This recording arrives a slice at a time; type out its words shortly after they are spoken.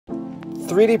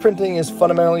3D printing is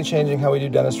fundamentally changing how we do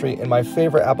dentistry, and my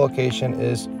favorite application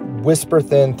is whisper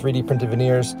thin 3D printed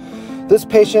veneers. This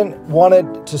patient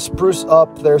wanted to spruce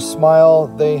up their smile.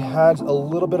 They had a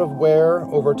little bit of wear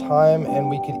over time, and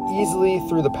we could easily,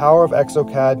 through the power of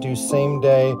exocad, do same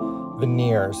day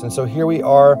veneers. And so here we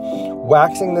are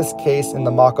waxing this case in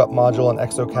the mock-up module in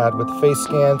exocad with face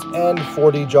scans and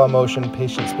 4D jaw motion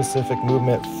patient specific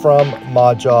movement from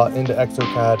ModJaw into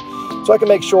exocad, so I can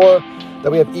make sure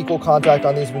that we have equal contact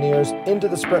on these veneers into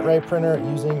the Sprint Ray printer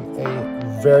using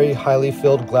a very highly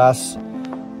filled glass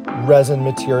resin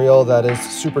material that is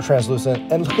super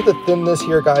translucent. And look at the thinness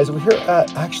here, guys. We're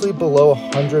at actually below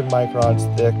 100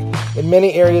 microns thick in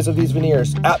many areas of these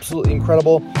veneers. Absolutely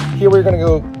incredible. Here we're going to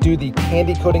go do the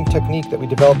candy coating technique that we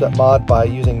developed at Mod by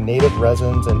using native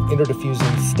resins and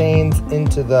interdiffusing stains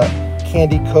into the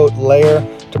candy coat layer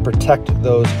to protect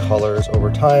those colors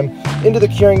over time into the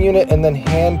curing unit, and then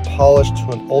hand polished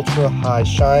to an ultra high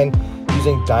shine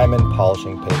using diamond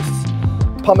polishing pastes.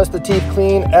 Pumice the teeth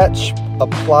clean, etch,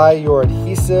 apply your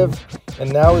adhesive,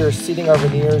 and now we are seating our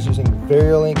veneers using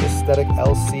Verilink Aesthetic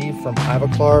LC from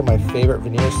Ivoclar, my favorite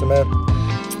veneer cement.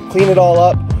 Clean it all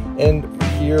up, and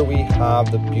here we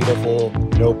have the beautiful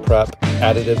no prep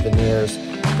additive veneers.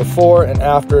 Before and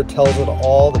after tells it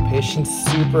all. The patient's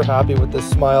super happy with this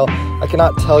smile. I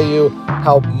cannot tell you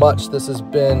how much this has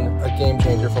been a game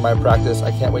changer for my practice.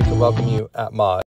 I can't wait to welcome you at Mod.